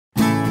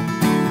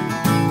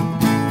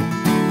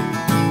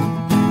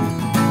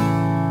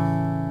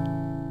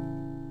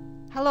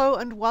Hello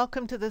and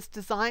welcome to this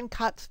Design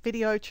Cuts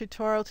video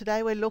tutorial.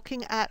 Today we're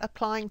looking at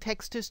applying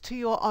textures to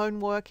your own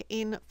work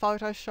in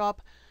Photoshop.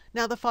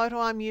 Now the photo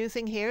I'm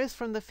using here is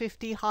from the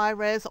 50 High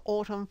Res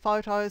Autumn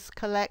Photos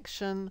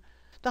collection.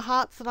 The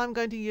hearts that I'm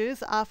going to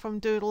use are from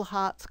Doodle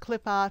Hearts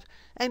Clip Art,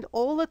 and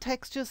all the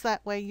textures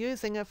that we're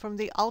using are from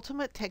the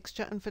Ultimate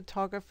Texture and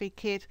Photography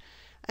Kit.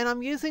 And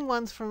I'm using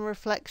ones from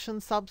Reflection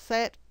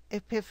Subset,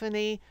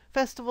 Epiphany,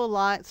 Festival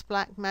Lights,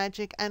 Black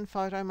Magic and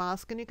Photo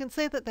Mask, and you can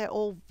see that they're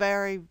all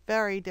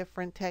very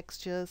different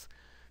textures.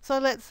 So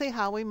let's see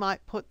how we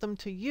might put them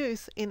to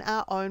use in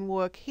our own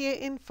work here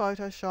in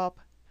Photoshop.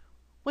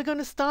 We're going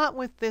to start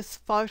with this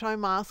photo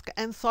mask,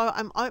 and so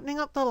I'm opening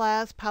up the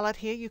layers palette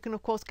here. You can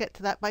of course get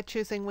to that by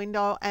choosing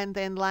window and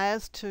then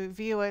layers to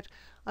view it.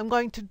 I'm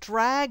going to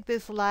drag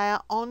this layer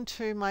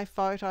onto my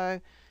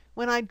photo.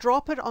 When I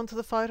drop it onto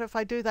the photo, if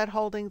I do that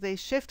holding the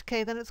shift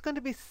key, then it's going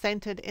to be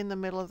centered in the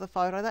middle of the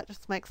photo. That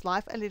just makes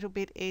life a little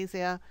bit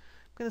easier.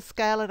 I'm going to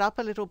scale it up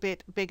a little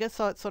bit bigger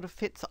so it sort of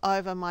fits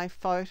over my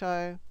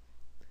photo.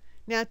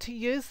 Now to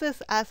use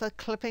this as a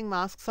clipping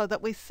mask so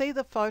that we see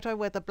the photo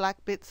where the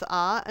black bits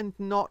are and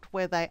not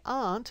where they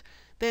aren't,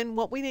 then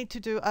what we need to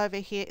do over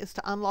here is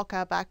to unlock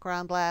our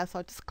background layer.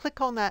 So just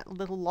click on that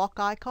little lock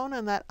icon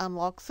and that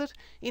unlocks it.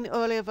 In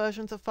earlier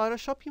versions of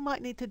Photoshop, you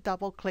might need to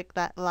double click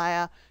that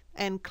layer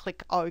and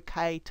click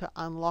OK to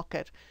unlock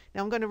it.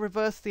 Now I'm going to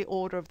reverse the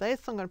order of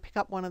this. I'm going to pick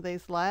up one of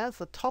these layers,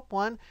 the top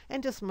one,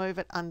 and just move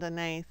it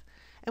underneath.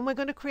 And we're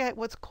going to create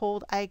what's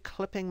called a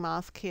clipping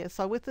mask here.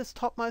 So with this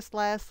topmost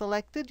layer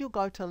selected, you'll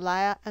go to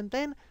Layer and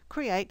then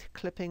Create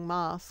Clipping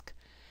Mask.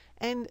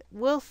 And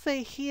we'll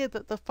see here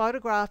that the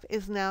photograph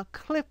is now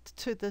clipped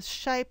to the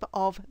shape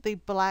of the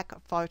black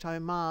photo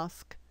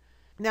mask.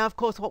 Now, of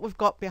course, what we've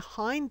got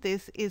behind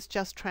this is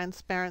just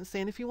transparency.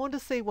 And if you want to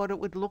see what it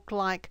would look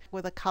like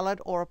with a colored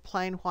or a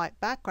plain white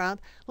background,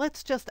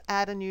 let's just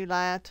add a new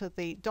layer to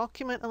the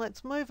document and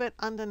let's move it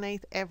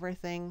underneath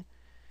everything.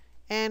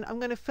 And I'm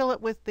going to fill it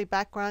with the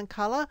background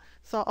color.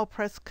 So I'll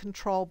press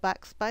Control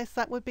Backspace.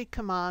 That would be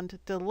Command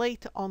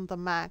Delete on the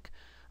Mac.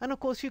 And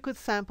of course, you could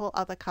sample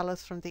other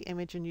colors from the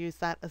image and use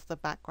that as the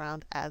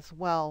background as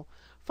well.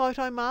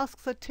 Photo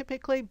masks are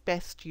typically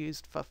best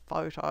used for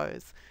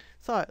photos.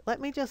 So let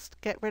me just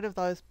get rid of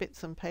those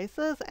bits and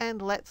pieces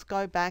and let's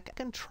go back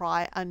and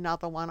try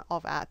another one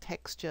of our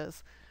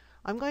textures.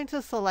 I'm going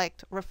to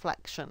select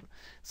Reflection.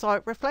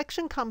 So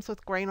Reflection comes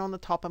with green on the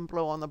top and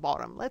blue on the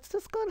bottom. Let's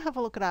just go and have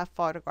a look at our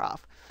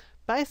photograph.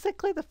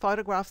 Basically the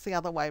photograph's the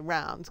other way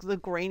round. The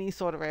greeny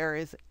sort of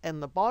area is in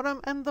the bottom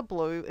and the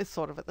blue is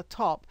sort of at the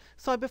top.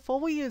 So before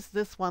we use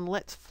this one,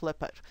 let's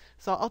flip it.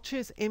 So I'll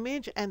choose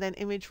Image and then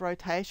Image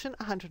Rotation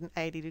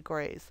 180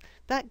 degrees.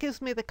 That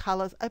gives me the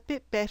colors a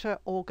bit better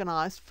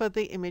organized for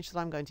the image that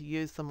I'm going to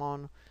use them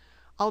on.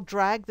 I'll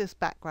drag this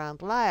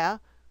background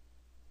layer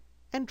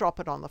and drop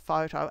it on the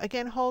photo.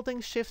 Again,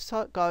 holding Shift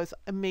so it goes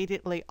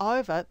immediately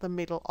over the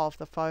middle of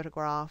the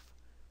photograph.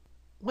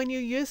 When you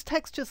use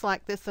textures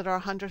like this that are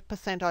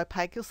 100%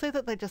 opaque, you'll see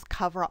that they just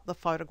cover up the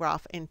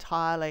photograph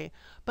entirely.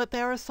 But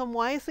there are some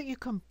ways that you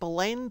can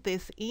blend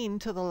this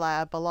into the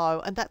layer below,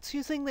 and that's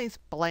using these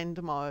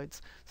blend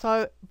modes.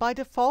 So by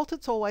default,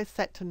 it's always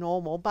set to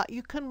normal, but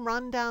you can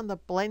run down the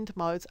blend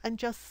modes and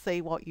just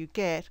see what you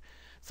get.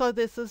 So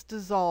this is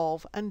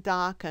dissolve and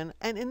darken,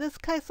 and in this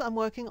case I'm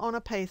working on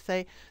a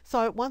PC,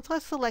 so once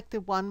I've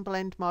selected one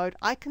blend mode,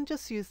 I can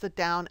just use the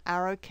down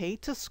arrow key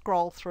to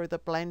scroll through the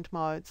blend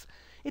modes.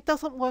 It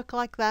doesn't work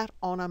like that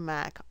on a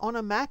Mac. On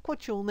a Mac,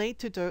 what you'll need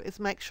to do is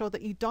make sure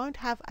that you don't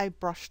have a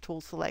brush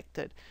tool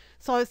selected.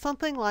 So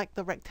something like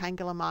the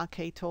rectangular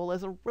marquee tool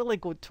is a really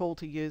good tool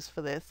to use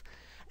for this.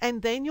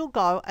 And then you'll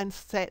go and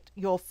set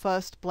your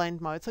first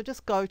blend mode. So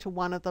just go to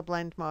one of the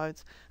blend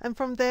modes. And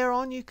from there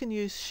on, you can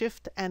use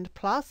Shift and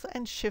plus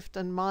and Shift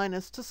and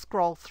minus to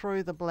scroll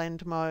through the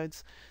blend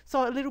modes.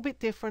 So a little bit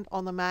different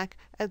on the Mac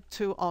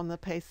to on the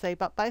PC.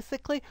 But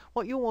basically,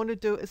 what you want to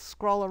do is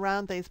scroll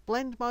around these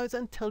blend modes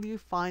until you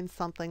find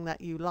something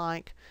that you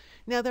like.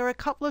 Now, there are a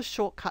couple of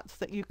shortcuts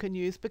that you can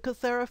use because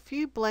there are a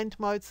few blend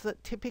modes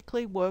that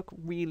typically work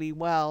really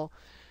well.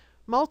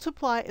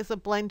 Multiply is a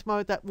blend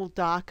mode that will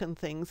darken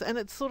things, and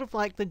it's sort of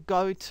like the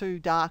go-to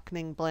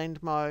darkening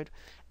blend mode.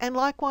 And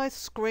likewise,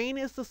 Screen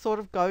is the sort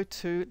of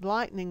go-to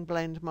lightening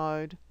blend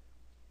mode.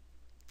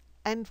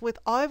 And with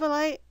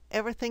Overlay,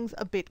 everything's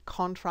a bit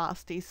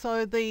contrasty,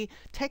 so the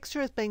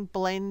texture is being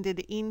blended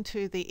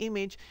into the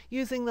image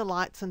using the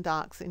lights and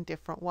darks in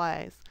different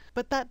ways.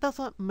 But that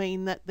doesn't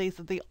mean that these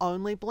are the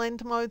only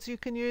blend modes you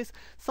can use.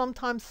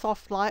 Sometimes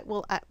soft light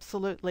will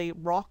absolutely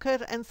rock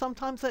it, and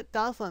sometimes it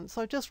doesn't.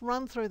 So just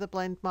run through the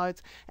blend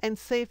modes and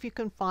see if you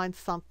can find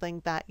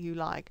something that you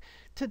like.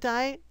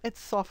 Today, it's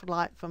soft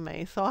light for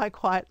me, so I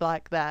quite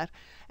like that.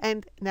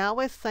 And now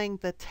we're seeing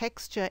the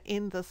texture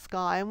in the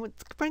sky, and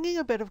it's bringing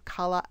a bit of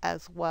color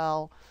as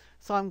well.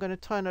 So I'm going to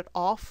turn it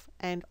off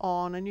and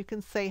on, and you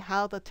can see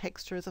how the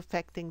texture is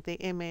affecting the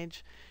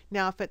image.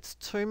 Now, if it's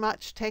too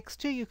much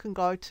texture, you can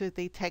go to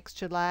the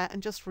texture layer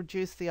and just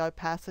reduce the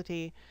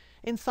opacity.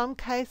 In some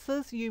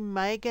cases, you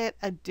may get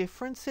a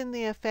difference in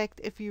the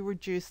effect if you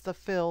reduce the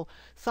fill.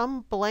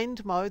 Some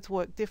blend modes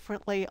work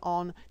differently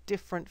on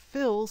different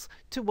fills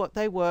to what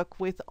they work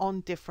with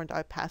on different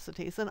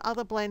opacities. And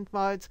other blend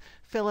modes,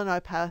 fill and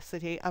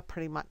opacity are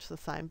pretty much the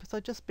same.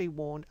 So just be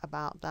warned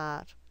about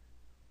that.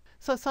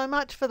 So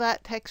much for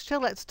that texture.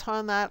 Let's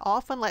turn that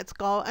off and let's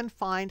go and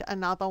find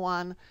another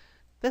one.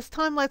 This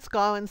time let's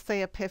go and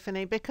see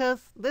Epiphany,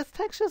 because this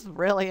texture is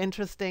really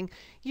interesting.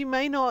 You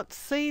may not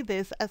see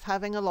this as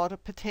having a lot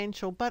of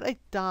potential, but it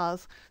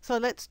does. So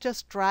let's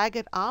just drag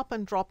it up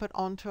and drop it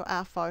onto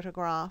our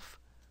photograph.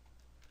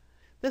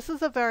 This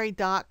is a very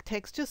dark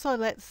texture, so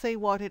let's see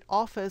what it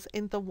offers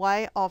in the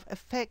way of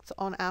effects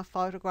on our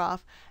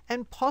photograph.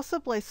 And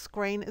possibly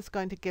screen is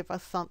going to give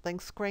us something.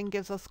 Screen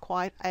gives us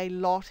quite a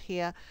lot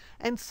here.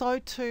 And so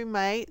too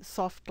may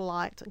soft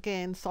light.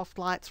 Again, soft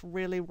light's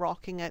really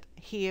rocking it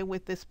here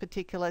with this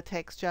particular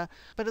texture.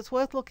 But it's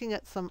worth looking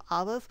at some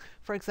others.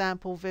 For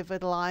example,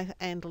 vivid light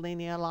and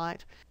linear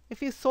light.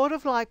 If you sort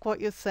of like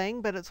what you're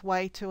seeing, but it's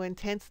way too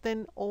intense,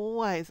 then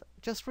always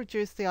just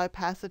reduce the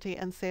opacity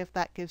and see if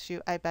that gives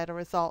you a better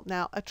result.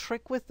 Now, a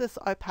trick with this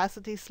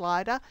opacity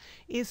slider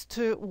is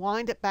to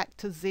wind it back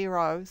to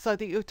 0 so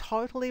that you're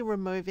totally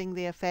removing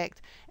the effect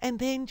and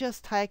then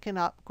just take it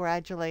up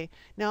gradually.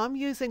 Now, I'm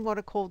using what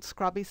are called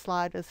scrubby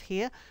sliders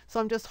here, so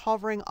I'm just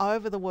hovering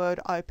over the word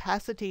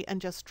opacity and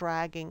just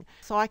dragging.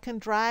 So I can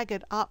drag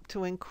it up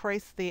to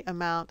increase the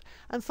amount,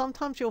 and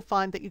sometimes you'll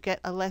find that you get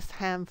a less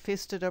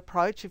ham-fisted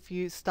approach if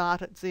you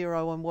start at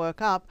 0 and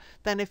work up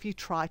than if you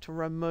try to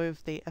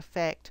remove the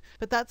effect.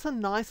 But that's a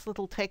nice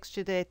little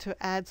texture there to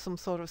add some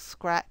sort of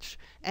scratch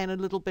and a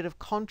little bit of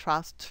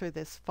contrast to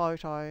this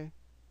photo.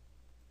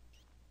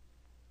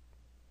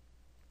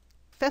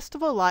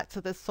 Festival lights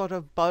are this sort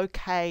of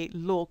bouquet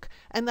look,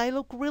 and they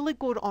look really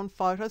good on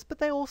photos, but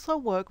they also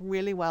work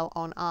really well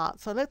on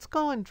art. So let's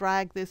go and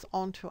drag this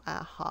onto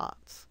our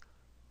hearts.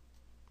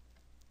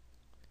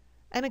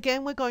 And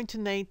again, we're going to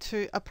need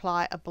to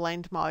apply a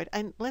blend mode.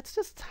 And let's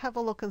just have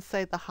a look and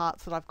see the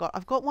hearts that I've got.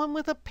 I've got one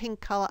with a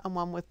pink color and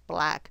one with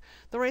black.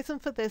 The reason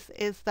for this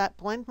is that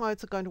blend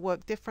modes are going to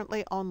work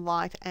differently on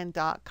light and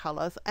dark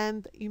colors.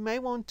 And you may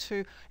want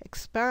to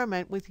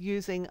experiment with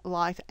using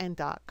light and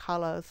dark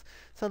colors.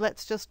 So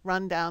let's just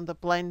run down the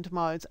blend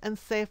modes and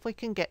see if we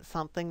can get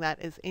something that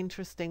is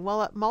interesting.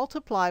 Well, at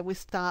multiply, we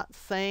start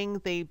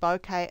seeing the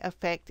bokeh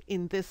effect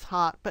in this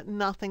heart, but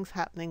nothing's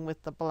happening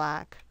with the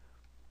black.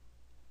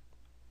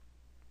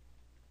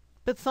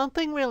 But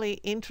something really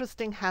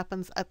interesting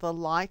happens at the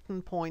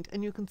lighten point,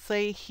 and you can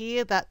see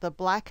here that the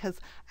black has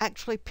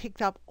actually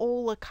picked up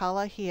all the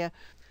color here.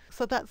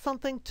 So that's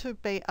something to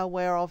be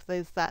aware of,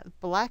 is that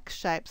black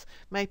shapes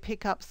may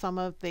pick up some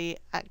of the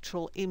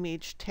actual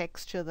image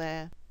texture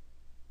there.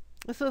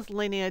 This is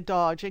linear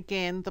dodge.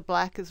 Again, the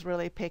black is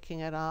really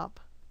picking it up.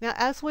 Now,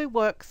 as we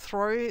work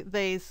through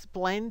these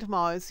blend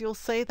modes, you'll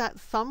see that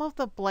some of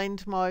the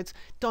blend modes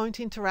don't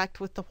interact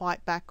with the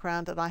white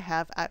background that I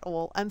have at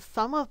all, and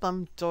some of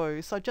them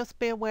do. So just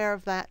be aware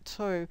of that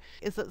too,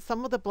 is that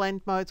some of the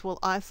blend modes will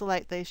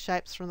isolate these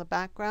shapes from the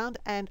background,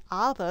 and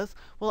others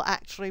will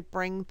actually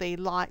bring the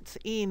lights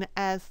in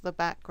as the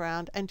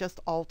background and just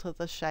alter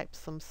the shapes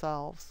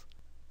themselves.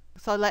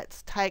 So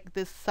let's take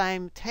this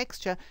same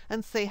texture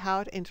and see how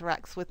it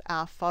interacts with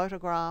our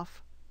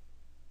photograph.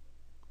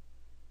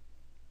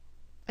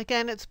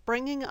 Again, it's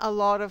bringing a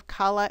lot of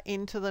color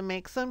into the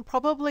mix, and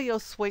probably your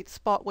sweet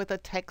spot with a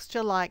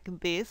texture like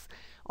this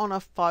on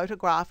a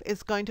photograph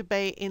is going to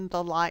be in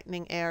the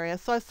lightning area.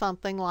 So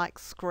something like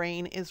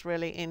screen is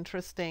really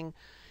interesting.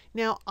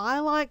 Now, I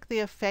like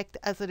the effect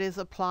as it is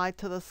applied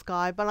to the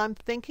sky, but I'm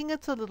thinking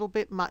it's a little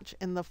bit much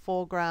in the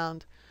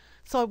foreground.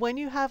 So when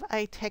you have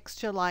a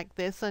texture like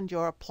this and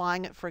you're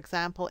applying it, for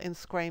example, in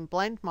screen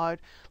blend mode,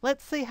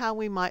 let's see how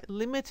we might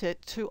limit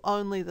it to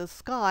only the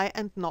sky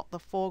and not the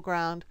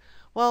foreground.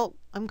 Well,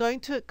 I'm going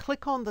to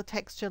click on the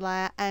texture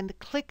layer and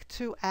click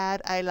to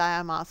add a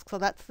layer mask. So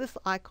that's this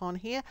icon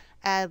here,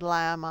 add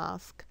layer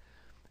mask.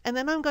 And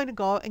then I'm going to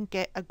go and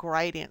get a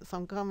gradient. So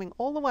I'm coming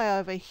all the way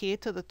over here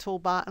to the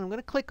toolbar, and I'm going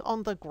to click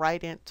on the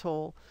gradient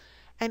tool.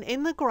 And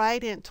in the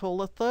gradient tool,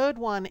 the third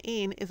one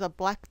in is a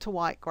black to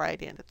white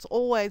gradient. It's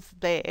always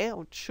there,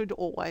 or it should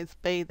always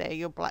be there,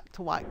 your black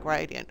to white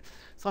gradient.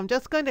 So I'm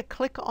just going to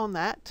click on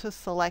that to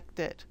select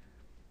it.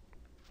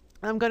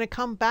 I'm going to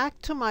come back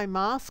to my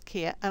mask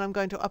here, and I'm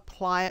going to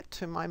apply it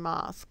to my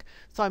mask.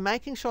 So I'm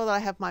making sure that I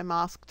have my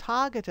mask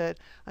targeted.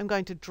 I'm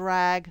going to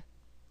drag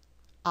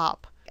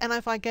up. And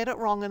if I get it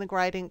wrong and the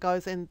gradient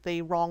goes in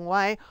the wrong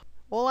way,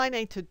 all I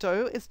need to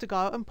do is to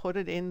go and put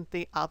it in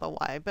the other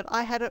way, but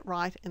I had it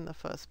right in the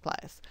first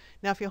place.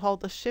 Now, if you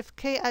hold the Shift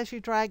key as you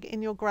drag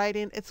in your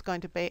gradient, it's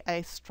going to be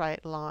a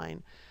straight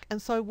line.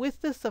 And so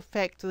with this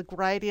effect, the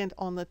gradient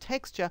on the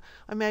texture,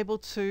 I'm able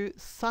to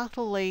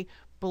subtly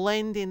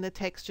blend in the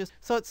textures.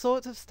 So it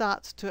sort of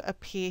starts to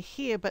appear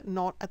here, but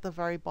not at the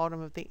very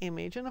bottom of the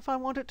image. And if I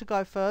want it to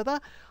go further,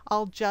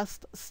 I'll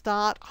just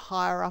start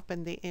higher up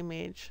in the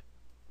image.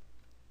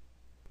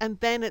 And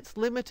then it's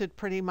limited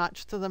pretty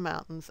much to the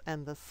mountains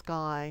and the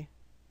sky.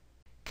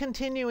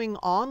 Continuing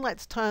on,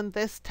 let's turn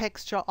this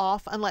texture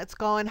off and let's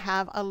go and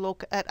have a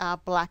look at our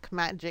black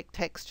magic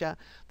texture.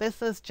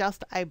 This is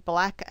just a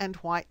black and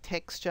white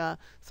texture.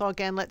 So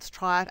again, let's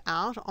try it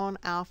out on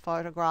our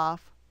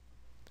photograph.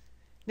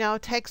 Now a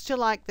texture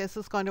like this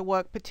is going to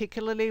work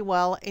particularly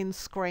well in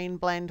screen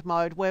blend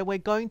mode, where we're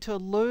going to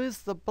lose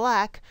the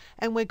black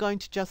and we're going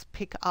to just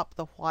pick up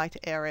the white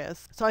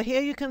areas. So here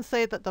you can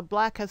see that the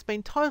black has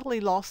been totally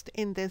lost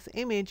in this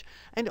image,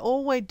 and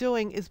all we're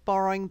doing is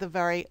borrowing the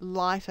very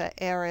lighter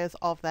areas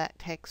of that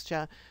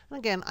texture. And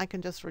again, I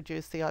can just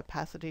reduce the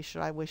opacity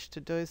should I wish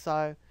to do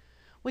so.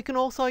 We can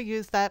also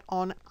use that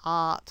on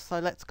art. So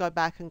let's go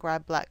back and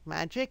grab Black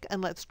Magic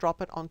and let's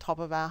drop it on top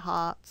of our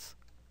hearts.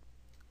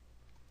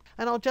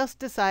 And I'll just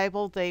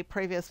disable the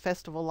previous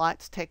Festival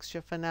Lights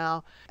texture for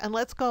now. And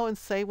let's go and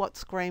see what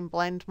screen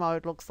blend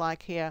mode looks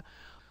like here.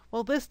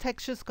 Well, this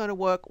texture is going to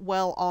work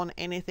well on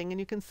anything, and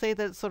you can see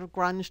that it's sort of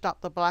grunged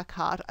up the black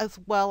heart as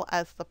well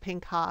as the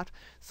pink heart.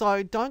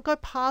 So don't go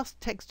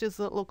past textures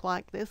that look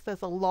like this.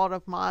 There's a lot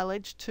of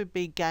mileage to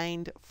be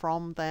gained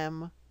from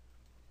them.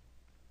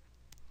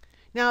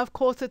 Now, of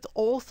course, it's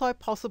also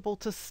possible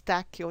to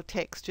stack your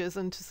textures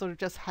and to sort of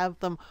just have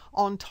them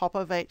on top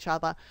of each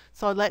other.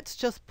 So let's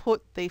just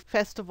put the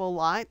Festival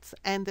Lights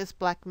and this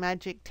Black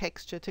Magic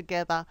texture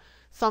together.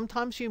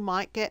 Sometimes you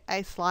might get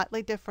a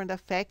slightly different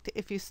effect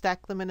if you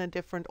stack them in a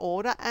different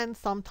order, and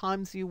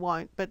sometimes you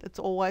won't, but it's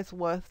always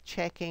worth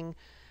checking.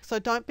 So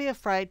don't be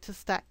afraid to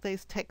stack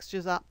these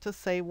textures up to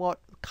see what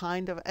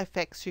kind of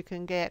effects you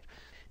can get.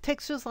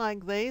 Textures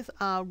like these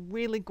are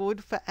really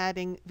good for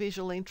adding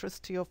visual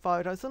interest to your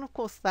photos, and of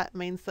course that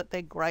means that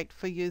they're great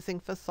for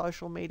using for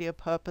social media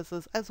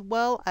purposes as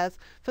well as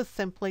for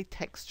simply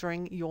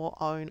texturing your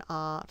own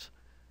art.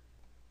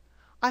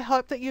 I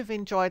hope that you've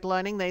enjoyed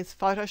learning these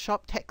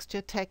Photoshop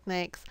texture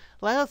techniques.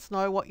 Let us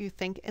know what you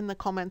think in the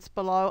comments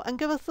below and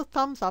give us a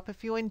thumbs up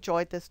if you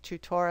enjoyed this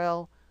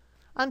tutorial.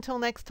 Until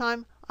next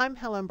time, I'm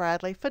Helen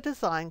Bradley for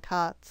Design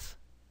Cuts.